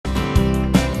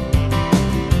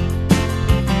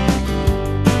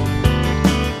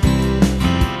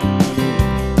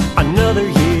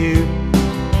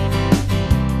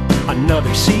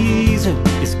Another season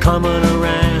is coming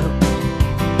around.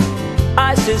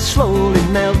 Ice is slowly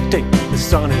melting, the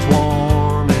sun is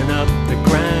warming up the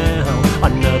ground.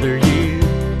 Another year,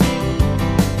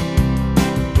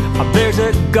 there's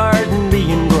a garden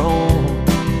being grown.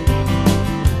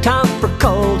 Time for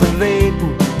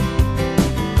cultivating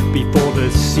before the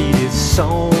seed is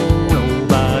sown. Oh,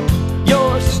 but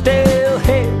you're still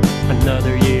here.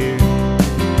 Another year,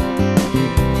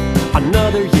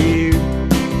 another year.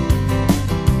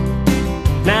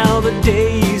 Now the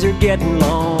days are getting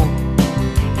long.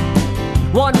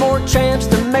 One more chance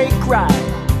to make right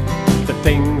the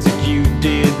things that you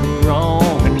did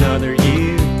wrong. Another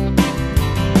year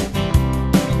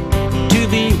to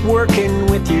be working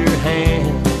with your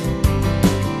hands.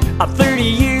 30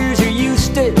 years, are you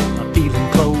still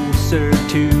feeling closer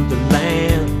to the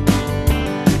land?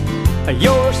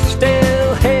 You're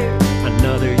still here.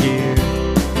 Another year.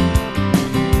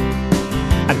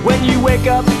 And when you wake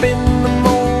up in the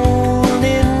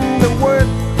morning to work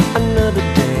another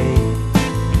day,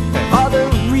 are the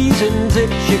reasons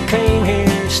that you came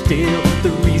here still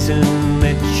the reason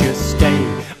that you stay?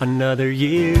 Another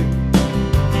year.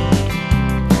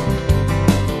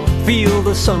 Feel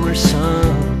the summer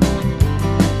sun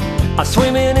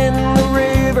swimming in the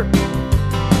river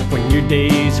when your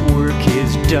day's work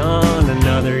is done.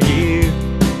 Another year,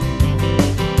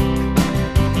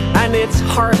 and it's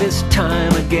harvest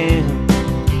time again.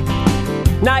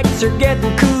 Nights are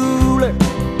getting cooler,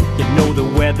 you know the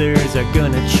weather's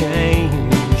gonna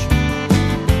change.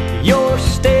 You're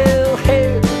still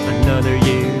here. Another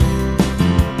year.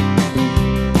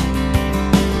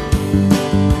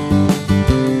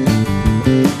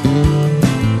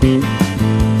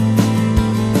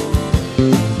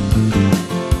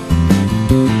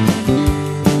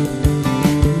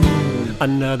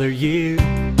 Another year.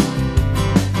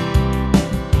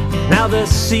 Now the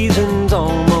season's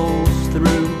almost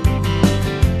through.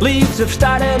 Leaves have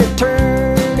started to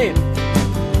turn.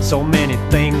 So many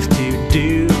things to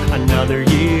do. Another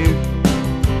year.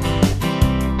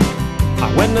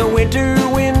 When the winter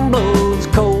wind blows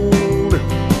colder,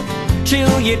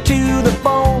 chill you to the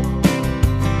bone.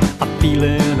 I'm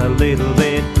feeling a little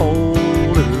bit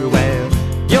older. Well,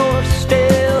 you're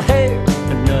still here.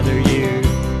 Another year.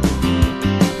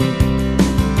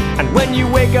 When you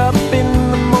wake up in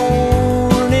the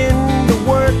morning to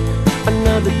work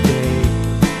another day,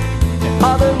 and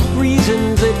all the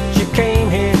reasons that you came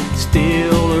here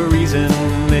still the reason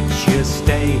that you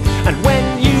stay. And when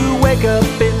you wake up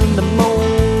in the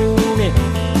morning,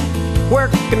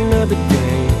 work another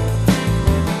day,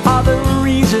 all the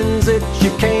reasons that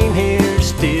you came here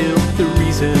still the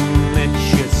reason that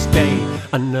you stay.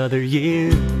 Another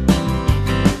year.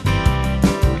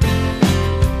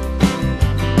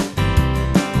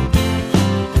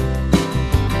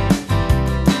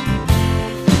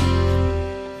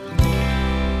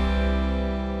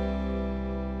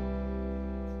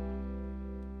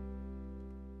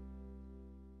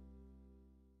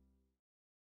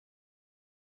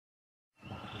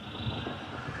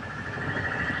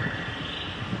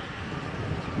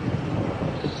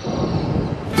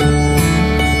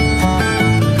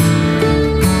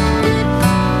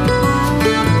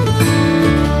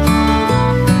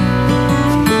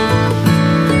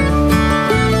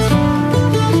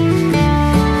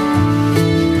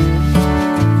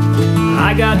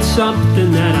 I got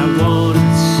something that I want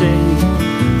to say.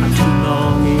 I'm too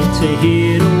longing to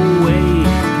hid away.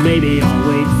 Maybe I'll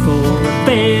wait for a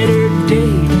better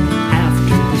day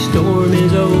after the storm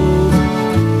is over.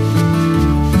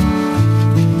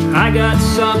 I got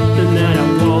something that I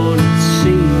want to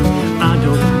see. I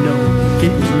don't know if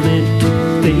it was meant to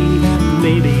be.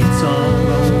 Maybe it's all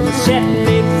gonna set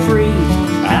me free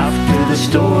after the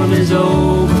storm is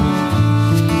over.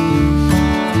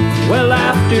 Well,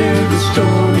 after the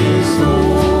storm is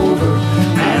over,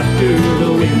 after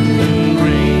the wind and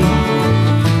rain,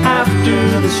 after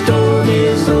the storm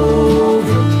is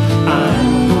over,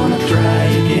 I'm gonna try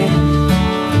again.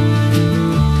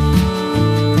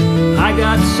 I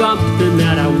got something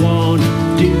that I wanna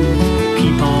do,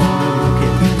 keep on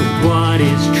looking at what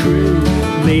is true.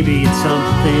 Maybe it's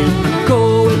something I'm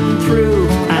going through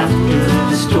after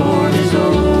the storm is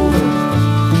over.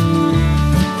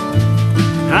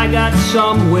 I got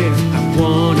somewhere I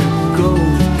wanna go,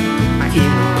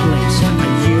 in a place I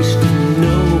used to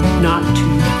know, not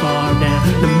too far down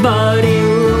the muddy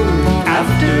road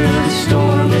after the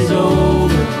storm is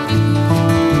over.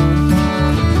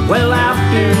 Well,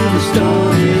 after the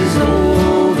storm is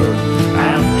over,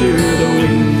 after the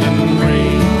wind and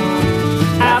rain,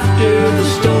 after the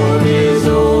storm is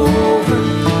over,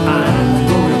 I'm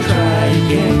gonna try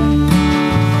again.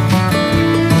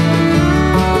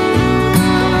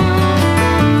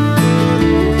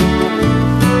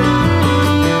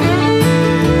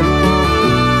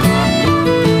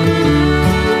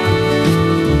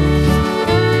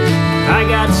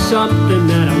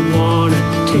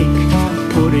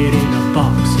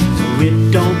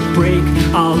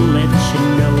 I'll let you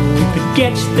know if it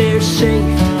gets there safe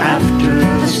after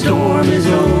the storm is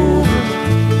over.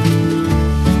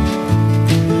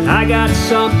 I got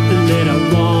something that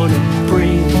I wanna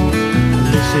bring.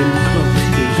 Listen close,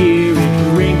 you hear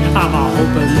it ring. I'm a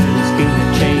hoping that it's gonna